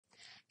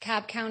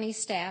Cobb County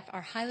staff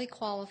are highly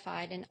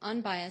qualified and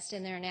unbiased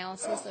in their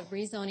analysis of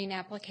rezoning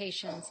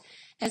applications,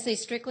 as they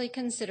strictly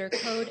consider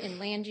code and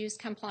land use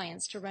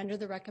compliance to render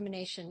the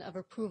recommendation of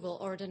approval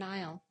or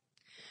denial.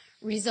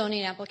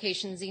 Rezoning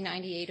application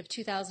Z98 of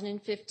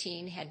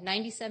 2015 had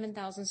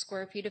 97,000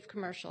 square feet of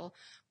commercial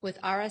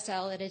with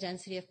RSL at a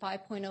density of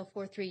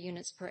 5.043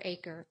 units per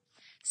acre.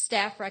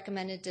 Staff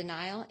recommended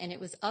denial, and it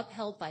was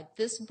upheld by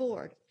this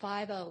board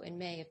 5-0 in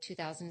May of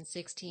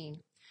 2016.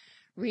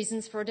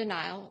 Reasons for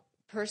denial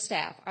per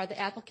staff are the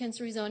applicant's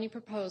rezoning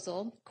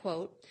proposal,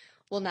 quote,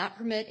 will not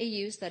permit a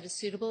use that is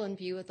suitable in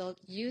view of the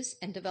use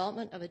and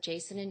development of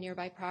adjacent and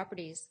nearby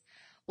properties,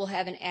 will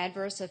have an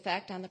adverse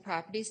effect on the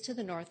properties to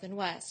the north and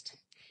west,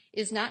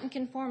 is not in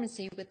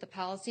conformity with the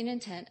policy and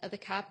intent of the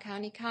Cobb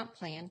County Comp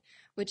Plan,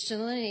 which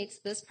delineates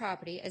this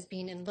property as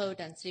being in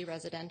low-density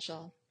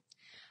residential.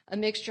 A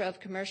mixture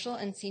of commercial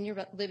and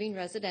senior living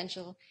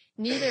residential,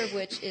 neither of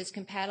which is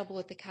compatible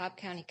with the Cobb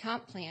County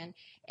Comp Plan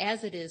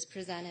as it is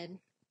presented.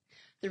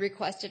 The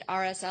requested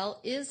RSL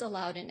is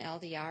allowed in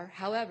LDR.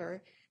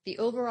 However, the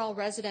overall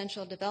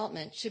residential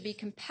development should be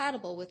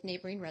compatible with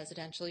neighboring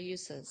residential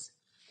uses.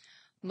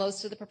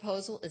 Most of the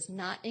proposal is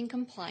not in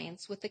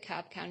compliance with the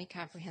Cobb County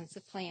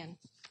Comprehensive Plan.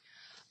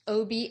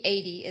 OB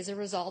 80 is a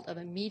result of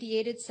a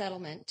mediated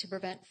settlement to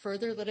prevent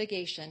further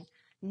litigation,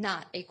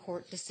 not a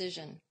court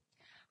decision.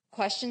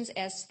 Questions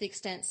as to the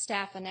extent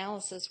staff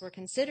analysis were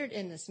considered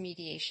in this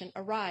mediation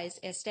arise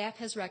as staff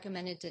has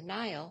recommended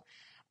denial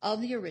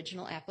of the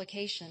original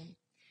application.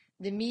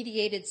 The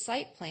mediated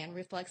site plan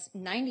reflects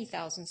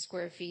 90,000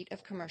 square feet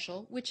of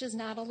commercial, which is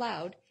not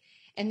allowed,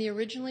 and the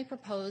originally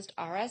proposed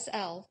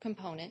RSL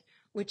component,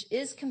 which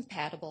is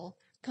compatible,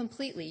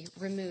 completely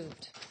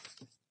removed.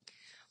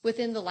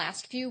 Within the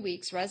last few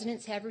weeks,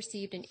 residents have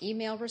received an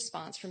email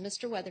response from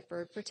Mr.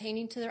 Weatherford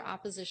pertaining to their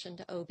opposition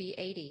to OB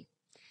 80.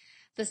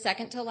 The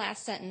second to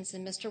last sentence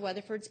in Mr.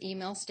 Weatherford's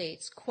email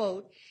states,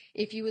 quote,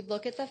 if you would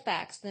look at the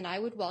facts, then I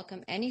would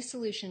welcome any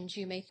solutions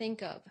you may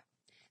think of.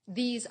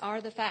 These are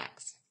the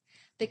facts.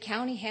 The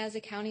county has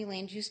a county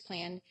land use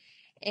plan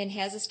and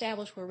has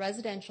established where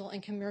residential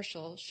and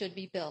commercial should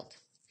be built.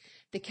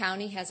 The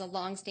county has a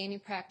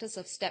long-standing practice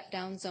of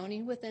step-down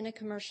zoning within a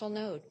commercial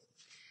node.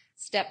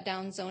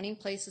 Step-down zoning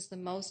places the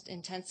most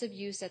intensive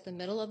use at the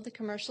middle of the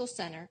commercial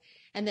center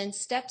and then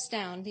steps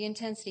down the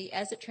intensity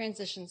as it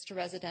transitions to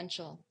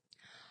residential.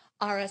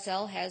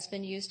 RSL has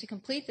been used to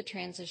complete the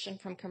transition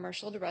from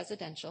commercial to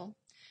residential.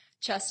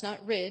 Chestnut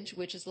Ridge,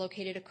 which is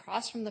located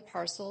across from the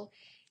parcel,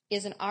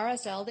 is an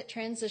RSL that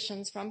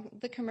transitions from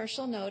the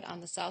commercial node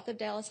on the south of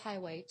Dallas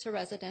Highway to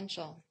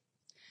residential.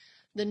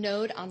 The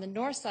node on the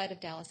north side of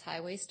Dallas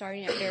Highway,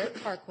 starting at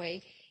Barrett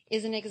Parkway,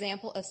 is an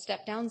example of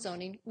step-down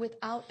zoning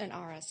without an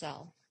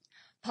RSL.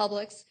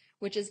 Publix,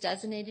 which is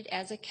designated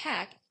as a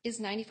CAC, is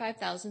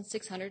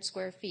 95,600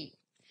 square feet.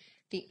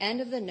 The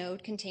end of the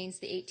node contains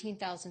the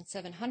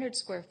 18,700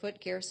 square foot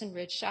Garrison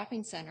Ridge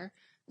Shopping Center,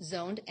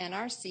 zoned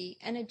NRC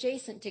and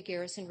adjacent to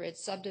Garrison Ridge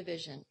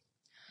subdivision.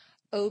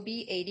 OB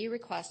 80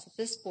 requests that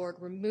this board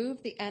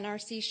approve an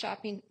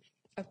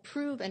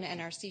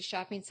NRC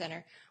shopping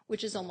center,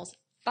 which is almost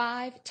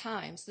 5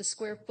 times the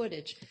square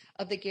footage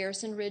of the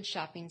Garrison Ridge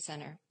Shopping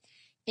Center.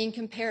 In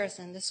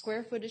comparison, the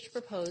square footage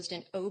proposed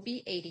in OB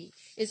 80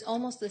 is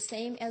almost the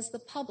same as the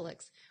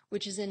Publix,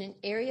 which is in an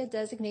area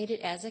designated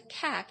as a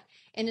CAC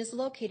and is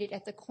located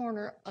at the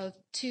corner of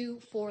 2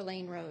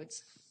 4-lane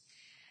roads.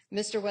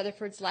 Mr.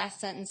 Weatherford's last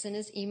sentence in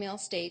his email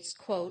states,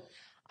 quote,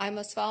 I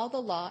must follow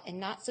the law and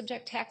not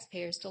subject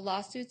taxpayers to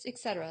lawsuits,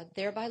 etc.,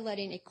 thereby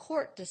letting a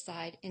court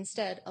decide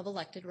instead of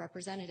elected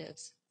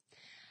representatives.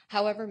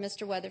 However,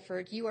 Mr.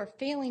 Weatherford, you are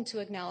failing to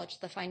acknowledge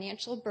the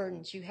financial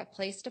burdens you have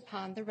placed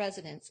upon the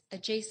residents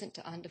adjacent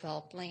to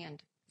undeveloped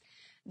land.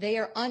 They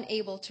are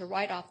unable to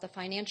write off the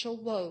financial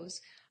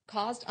woes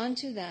caused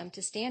unto them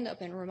to stand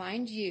up and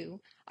remind you,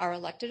 our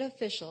elected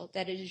official,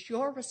 that it is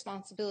your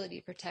responsibility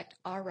to protect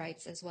our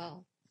rights as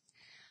well.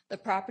 The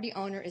property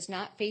owner is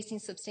not facing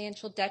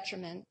substantial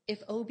detriment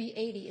if OB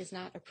 80 is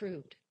not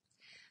approved.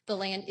 The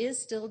land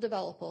is still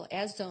developable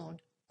as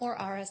zoned or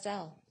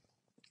RSL.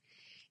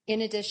 In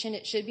addition,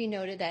 it should be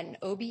noted that in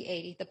OB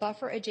 80, the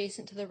buffer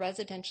adjacent to the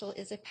residential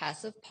is a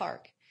passive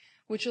park,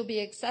 which will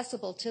be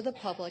accessible to the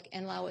public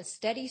and allow a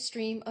steady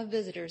stream of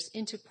visitors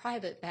into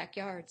private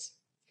backyards.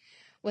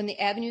 When the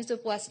avenues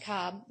of West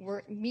Cobb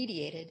were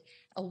mediated,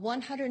 a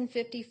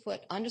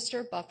 150-foot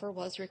undisturbed buffer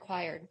was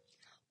required.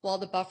 While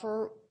the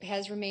buffer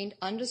has remained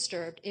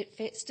undisturbed,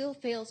 it still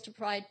fails to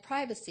provide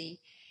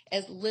privacy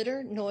as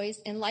litter,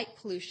 noise, and light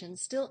pollution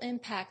still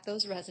impact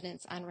those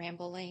residents on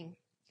Ramble Lane.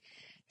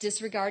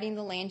 Disregarding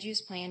the land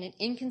use plan and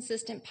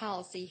inconsistent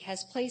policy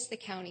has placed the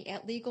county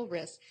at legal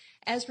risk,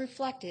 as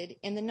reflected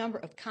in the number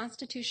of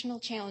constitutional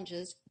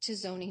challenges to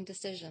zoning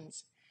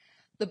decisions.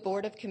 The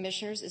Board of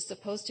Commissioners is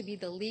supposed to be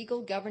the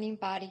legal governing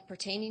body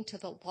pertaining to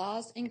the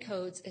laws and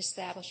codes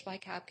established by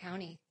Cobb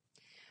County.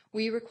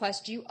 We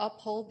request you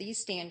uphold these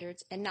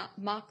standards and not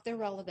mock their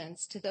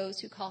relevance to those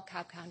who call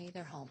Cobb County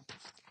their home.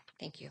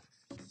 Thank you.